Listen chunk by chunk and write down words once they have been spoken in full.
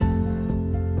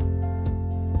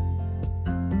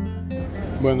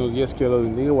Buenos días, que Dios los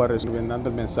bendiga. Voy a recibir dando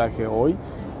el mensaje hoy.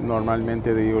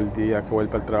 Normalmente digo el día que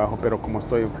vuelvo al trabajo, pero como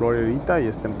estoy en Florida ahorita y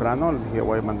es temprano, dije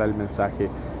voy a mandar el mensaje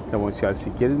devocional.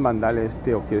 Si quieres mandarle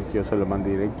o quieres que yo se lo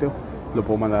mande directo, lo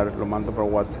puedo mandar, lo mando por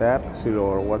WhatsApp,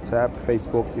 WhatsApp,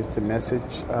 Facebook,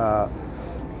 message,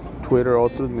 Twitter,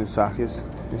 otros mensajes,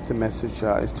 message,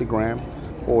 Instagram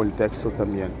o el texto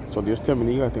también. Dios te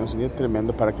bendiga, que tengas un día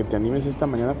tremendo para que te animes esta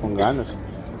mañana con ganas.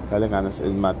 Dale ganas.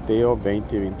 En Mateo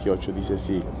 20:28 dice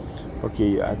así: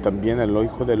 porque también el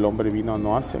Hijo del Hombre vino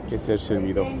no a ser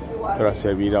servido, pero a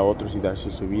servir a otros y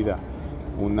darse su vida,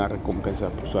 una recompensa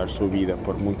por dar su vida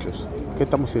por muchos. ¿Qué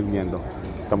estamos sirviendo?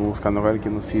 Estamos buscando a ver que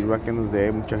nos sirva, que nos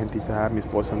dé. Mucha gente dice, mi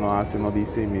esposa no hace, no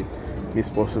dice, mi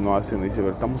esposo no hace, no dice,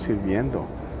 pero estamos sirviendo.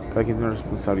 Cada quien tiene una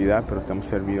responsabilidad, pero estamos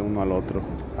sirviendo uno al otro,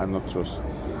 a nosotros,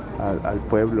 al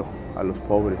pueblo, a los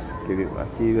pobres, que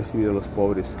aquí recibir a los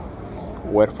pobres,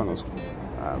 huérfanos,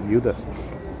 viudas.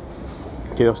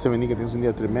 Que Dios te bendiga, que tengas un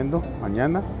día tremendo.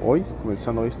 Mañana, hoy,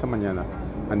 comenzando hoy esta mañana,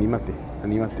 anímate,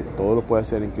 todo lo puedes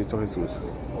hacer en Cristo Jesús.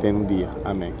 Ten un día,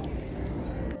 amén.